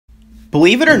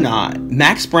Believe it or not,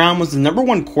 Max Browne was the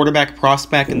 #1 quarterback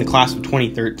prospect in the class of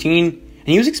 2013, and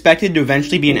he was expected to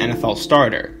eventually be an NFL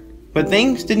starter. But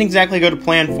things didn't exactly go to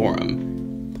plan for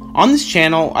him. On this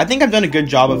channel, I think I've done a good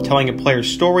job of telling a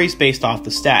player's stories based off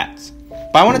the stats.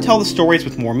 But I want to tell the stories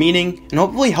with more meaning, and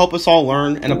hopefully help us all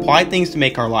learn and apply things to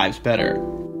make our lives better.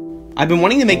 I've been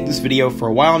wanting to make this video for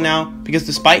a while now, because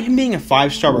despite him being a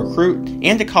 5-star recruit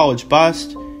and a college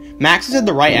bust, Max has had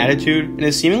the right attitude and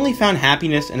has seemingly found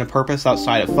happiness and a purpose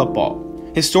outside of football.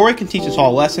 His story can teach us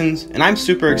all lessons, and I'm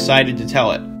super excited to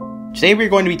tell it. Today we're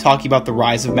going to be talking about the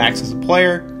rise of Max as a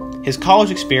player, his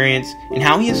college experience, and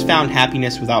how he has found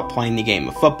happiness without playing the game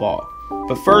of football.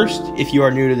 But first, if you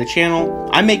are new to the channel,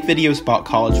 I make videos about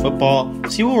college football,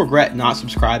 so you will regret not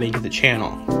subscribing to the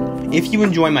channel. If you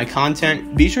enjoy my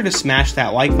content, be sure to smash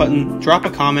that like button, drop a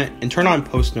comment, and turn on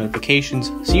post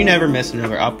notifications so you never miss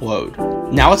another upload.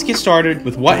 Now let's get started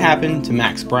with what happened to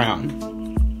Max Browne.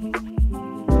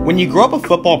 When you grow up a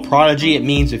football prodigy, it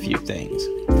means a few things.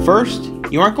 First,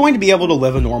 you aren't going to be able to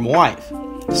live a normal life.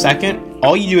 Second,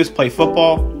 all you do is play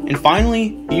football. And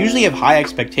finally, you usually have high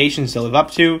expectations to live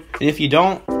up to, and if you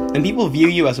don't, then people view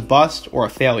you as a bust or a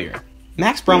failure.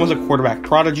 Max Browne was a quarterback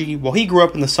prodigy while he grew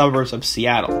up in the suburbs of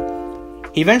Seattle.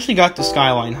 He eventually got to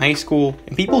Skyline High School,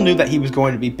 and people knew that he was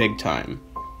going to be big time.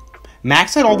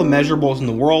 Max had all the measurables in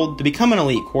the world to become an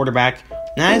elite quarterback,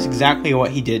 and that is exactly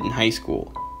what he did in high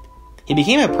school. He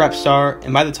became a prep star,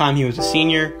 and by the time he was a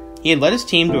senior, he had led his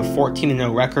team to a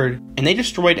 14-0 record, and they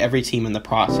destroyed every team in the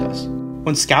process.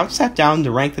 When scouts sat down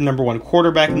to rank the #1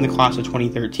 quarterback in the class of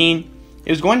 2013, it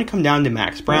was going to come down to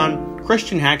Max Browne,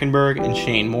 Christian Hackenberg, and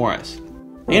Shane Morris.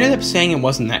 They ended up saying it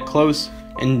wasn't that close,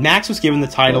 and Max was given the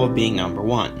title of being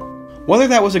 #1. Whether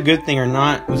that was a good thing or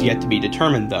not was yet to be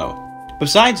determined though.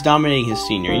 Besides dominating his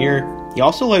senior year, he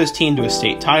also led his team to a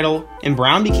state title, and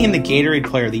Browne became the Gatorade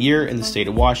Player of the Year in the state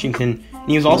of Washington, and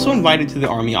he was also invited to the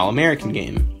Army All-American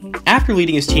game. After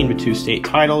leading his team to 2 state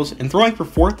titles and throwing for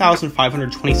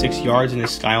 4,526 yards in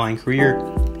his Skyline career,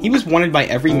 he was wanted by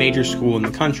every major school in the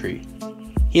country.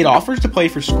 He had offers to play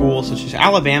for schools such as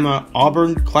Alabama,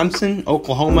 Auburn, Clemson,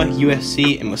 Oklahoma,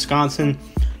 USC, and Wisconsin,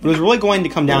 but it was really going to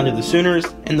come down to the Sooners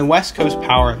and the West Coast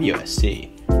power of USC.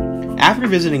 After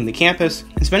visiting the campus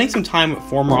and spending some time with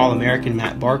former All-American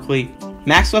Matt Barkley,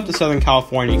 Max left the Southern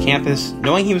California campus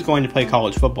knowing he was going to play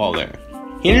college football there.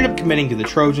 He ended up committing to the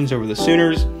Trojans over the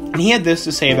Sooners, and he had this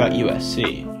to say about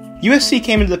USC. USC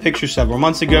came into the picture several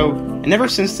months ago, and ever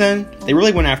since then, they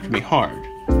really went after me hard.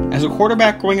 As a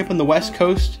quarterback growing up on the West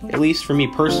Coast, at least for me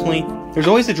personally, there's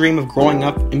always the dream of growing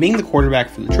up and being the quarterback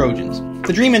for the Trojans.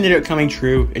 The dream ended up coming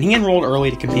true, and he enrolled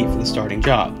early to compete for the starting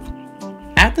job.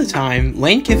 At the time,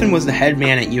 Lane Kiffin was the head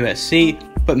man at USC,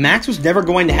 but Max was never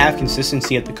going to have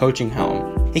consistency at the coaching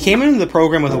helm. He came into the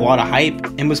program with a lot of hype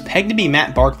and was pegged to be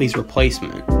Matt Barkley's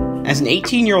replacement. As an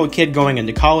 18-year-old kid going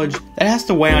into college, that has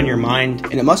to weigh on your mind,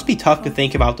 and it must be tough to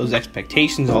think about those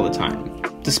expectations all the time.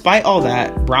 Despite all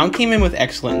that, Browne came in with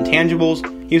excellent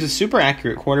intangibles, he was a super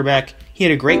accurate quarterback, he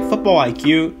had a great football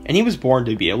IQ, and he was born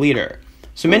to be a leader.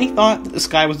 So many thought that the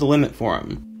sky was the limit for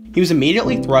him. He was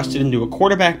immediately thrusted into a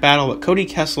quarterback battle with Cody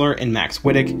Kessler and Max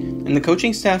Whittick, and the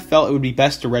coaching staff felt it would be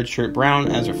best to redshirt Browne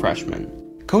as a freshman.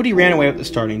 Cody ran away with the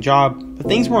starting job, but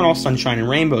things weren't all sunshine and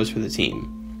rainbows for the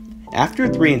team. After a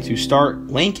 3-2 start,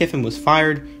 Lane Kiffin was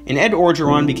fired, and Ed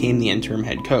Orgeron became the interim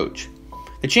head coach.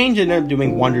 The change ended up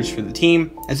doing wonders for the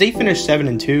team, as they finished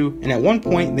 7-2, and at one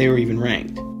point they were even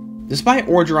ranked. Despite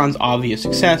Orgeron's obvious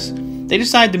success, they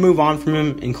decided to move on from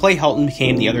him, and Clay Helton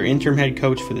became the other interim head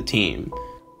coach for the team.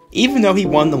 Even though he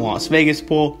won the Las Vegas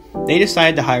Bowl, they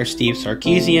decided to hire Steve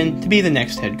Sarkisian to be the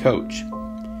next head coach.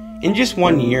 In just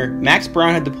 1 year, Max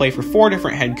Browne had to play for 4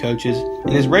 different head coaches,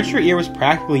 and his redshirt year was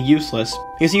practically useless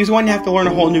because he was going to have to learn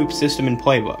a whole new system and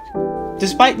playbook.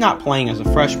 Despite not playing as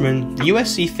a freshman, the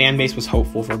USC fanbase was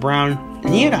hopeful for Browne,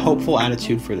 and he had a hopeful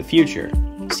attitude for the future.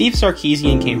 Steve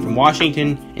Sarkisian came from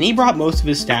Washington, and he brought most of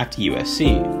his staff to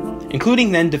USC,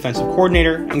 including then defensive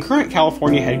coordinator and current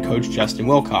California head coach Justin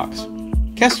Wilcox.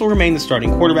 Kessler remained the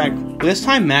starting quarterback, but this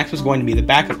time Max was going to be the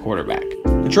backup quarterback.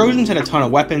 The Trojans had a ton of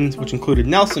weapons, which included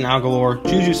Nelson Aguilar,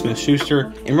 Juju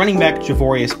Smith-Schuster, and running back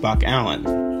Javorius Buck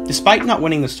Allen. Despite not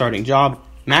winning the starting job,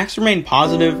 Max remained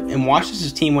positive and watched as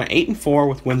his team went 8-4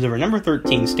 with wins over number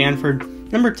 13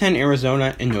 Stanford, number 10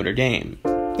 Arizona, and Notre Dame.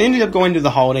 They ended up going to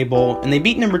the Holiday Bowl, and they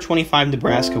beat number 25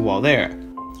 Nebraska while there.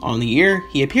 On the year,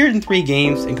 he appeared in 3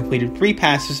 games and completed 3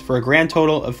 passes for a grand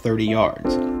total of 30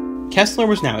 yards. Kessler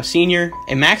was now a senior,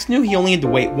 and Max knew he only had to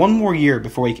wait 1 more year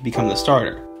before he could become the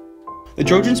starter. The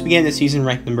Trojans began the season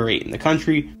ranked number 8 in the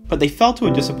country, but they fell to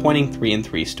a disappointing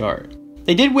 3-3 start.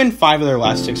 They did win 5 of their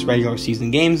last 6 regular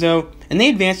season games though, and they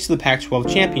advanced to the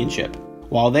Pac-12 championship.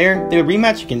 While there, they would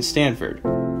rematch against Stanford.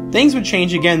 Things would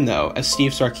change again though, as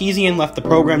Steve Sarkisian left the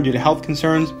program due to health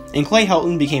concerns, and Clay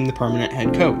Helton became the permanent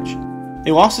head coach.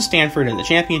 They lost to Stanford in the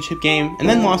championship game, and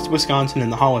then lost to Wisconsin in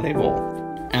the Holiday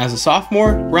Bowl. As a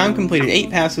sophomore, Browne completed 8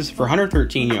 passes for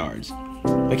 113 yards.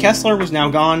 But Kessler was now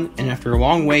gone, and after a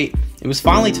long wait, it was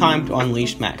finally time to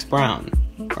unleash Max Browne.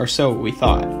 Or so we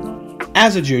thought.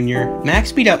 As a junior,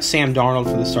 Max beat out Sam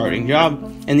Darnold for the starting job,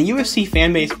 and the USC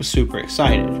fanbase was super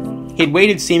excited. He had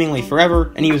waited seemingly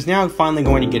forever, and he was now finally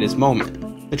going to get his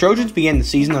moment. The Trojans began the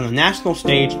season on the national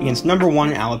stage against number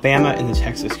 1 Alabama in the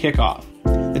Texas kickoff.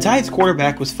 The Tide's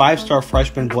quarterback was 5-star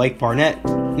freshman Blake Barnett,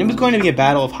 and it was going to be a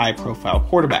battle of high-profile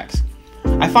quarterbacks.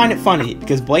 I find it funny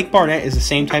because Blake Barnett is the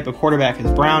same type of quarterback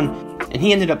as Browne, and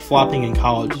he ended up flopping in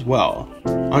college as well.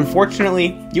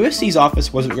 Unfortunately, USC's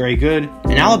offense wasn't very good,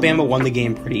 and Alabama won the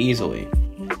game pretty easily.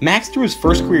 Max threw his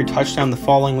first career touchdown the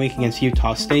following week against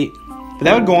Utah State, but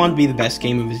that would go on to be the best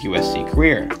game of his USC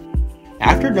career.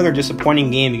 After another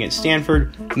disappointing game against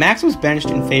Stanford, Max was benched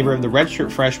in favor of the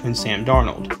redshirt freshman Sam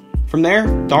Darnold. From there,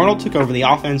 Darnold took over the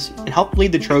offense and helped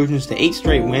lead the Trojans to 8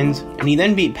 straight wins, and he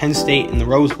then beat Penn State in the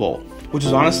Rose Bowl, which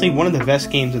was honestly one of the best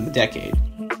games of the decade.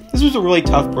 This was a really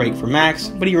tough break for Max,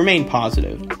 but he remained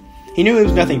positive. He knew it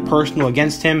was nothing personal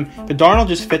against him, but Darnold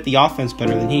just fit the offense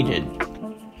better than he did.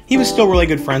 He was still really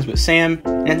good friends with Sam,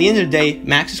 and at the end of the day,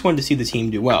 Max just wanted to see the team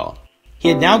do well. He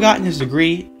had now gotten his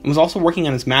degree, and was also working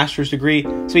on his master's degree,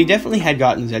 so he definitely had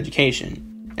gotten his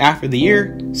education. After the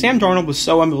year, Sam Darnold was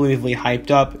so unbelievably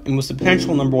hyped up and was the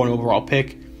potential number 1 overall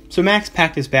pick, so Max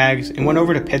packed his bags and went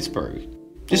over to Pittsburgh.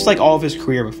 Just like all of his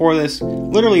career before this,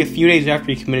 literally a few days after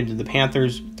he committed to the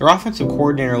Panthers, their offensive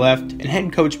coordinator left, and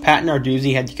head coach Pat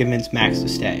Narduzzi had to convince Max to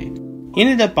stay. He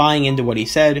ended up buying into what he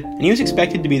said, and he was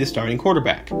expected to be the starting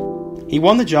quarterback. He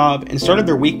won the job and started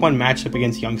their Week 1 matchup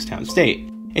against Youngstown State.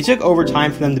 It took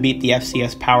overtime for them to beat the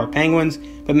FCS Power Penguins,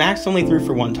 but Max only threw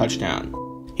for 1 touchdown.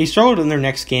 He struggled in their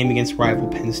next game against rival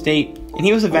Penn State, and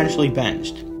he was eventually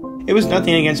benched. It was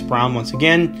nothing against Browne once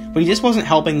again, but he just wasn't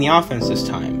helping the offense this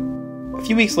time. A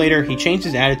few weeks later, he changed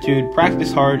his attitude,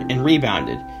 practiced hard, and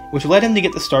rebounded, which led him to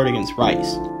get the start against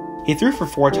Rice. He threw for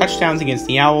 4 touchdowns against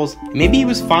the Owls, and maybe he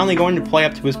was finally going to play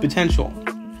up to his potential.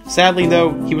 Sadly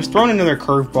though, he was thrown another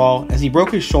curveball as he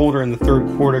broke his shoulder in the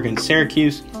 3rd quarter against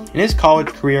Syracuse, and his college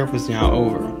career was now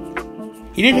over.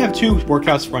 He did have 2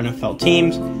 workouts for NFL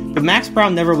teams, but Max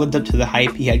Browne never lived up to the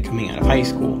hype he had coming out of high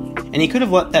school, and he could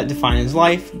have let that define his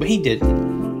life, but he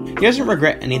didn't. He doesn't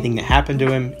regret anything that happened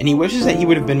to him, and he wishes that he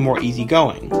would have been more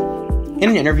easygoing. In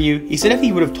an interview, he said if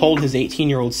he would have told his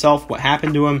 18-year-old self what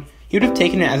happened to him, he would have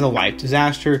taken it as a life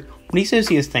disaster, but he says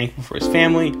he is thankful for his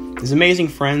family, his amazing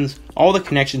friends, all the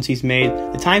connections he's made,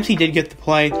 the times he did get to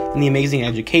play, and the amazing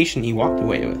education he walked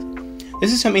away with.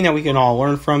 This is something that we can all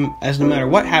learn from, as no matter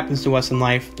what happens to us in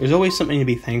life, there's always something to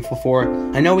be thankful for.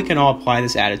 I know we can all apply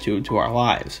this attitude to our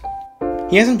lives.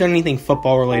 He hasn't done anything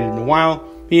football related in a while,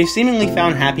 but he has seemingly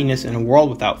found happiness in a world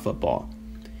without football.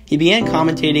 He began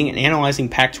commentating and analyzing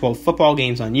Pac-12 football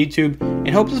games on YouTube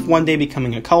in hopes of one day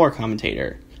becoming a color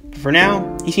commentator, but for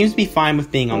now, he seems to be fine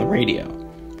with being on the radio.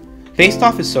 Based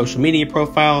off his social media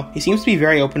profile, he seems to be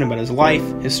very open about his life,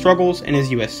 his struggles, and his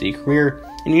USC career,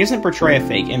 and he doesn't portray a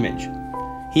fake image.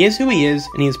 He is who he is,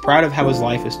 and he is proud of how his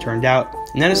life has turned out,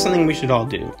 and that is something we should all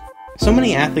do. So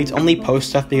many athletes only post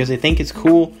stuff because they think it's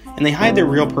cool, and they hide their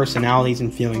real personalities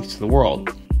and feelings to the world.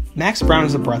 Max Browne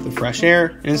is a breath of fresh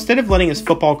air, and instead of letting his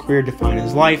football career define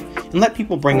his life and let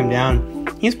people bring him down,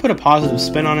 he has put a positive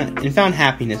spin on it and found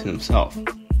happiness in himself.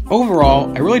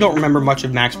 Overall, I really don't remember much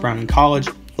of Max Browne in college,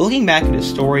 but looking back at his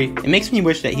story, it makes me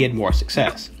wish that he had more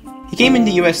success. He came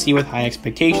into USC with high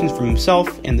expectations from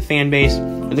himself and the fan base,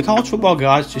 but the college football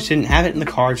gods just didn't have it in the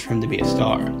cards for him to be a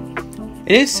star.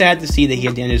 It is sad to see that he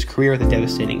had to end his career with a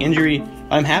devastating injury,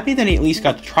 but I'm happy that he at least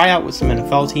got to try out with some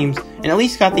NFL teams and at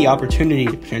least got the opportunity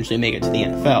to potentially make it to the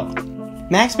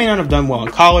NFL. Max may not have done well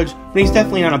in college, but he's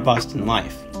definitely not a bust in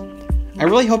life. I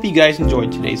really hope you guys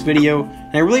enjoyed today's video,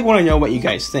 and I really want to know what you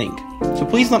guys think, so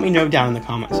please let me know down in the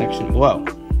comment section below.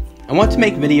 I want to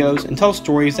make videos and tell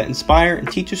stories that inspire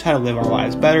and teach us how to live our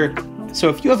lives better, so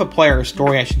if you have a player or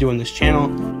story I should do on this channel,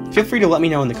 feel free to let me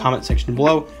know in the comment section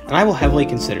below, and I will heavily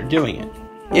consider doing it.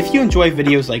 If you enjoy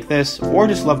videos like this, or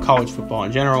just love college football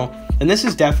in general, then this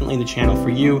is definitely the channel for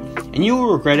you, and you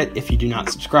will regret it if you do not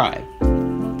subscribe.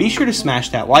 Be sure to smash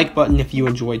that like button if you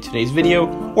enjoyed today's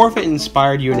video, or if it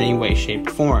inspired you in any way, shape,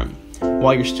 or form.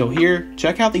 While you're still here,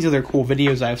 check out these other cool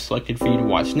videos I have selected for you to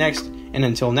watch next, and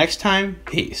until next time,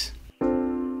 peace.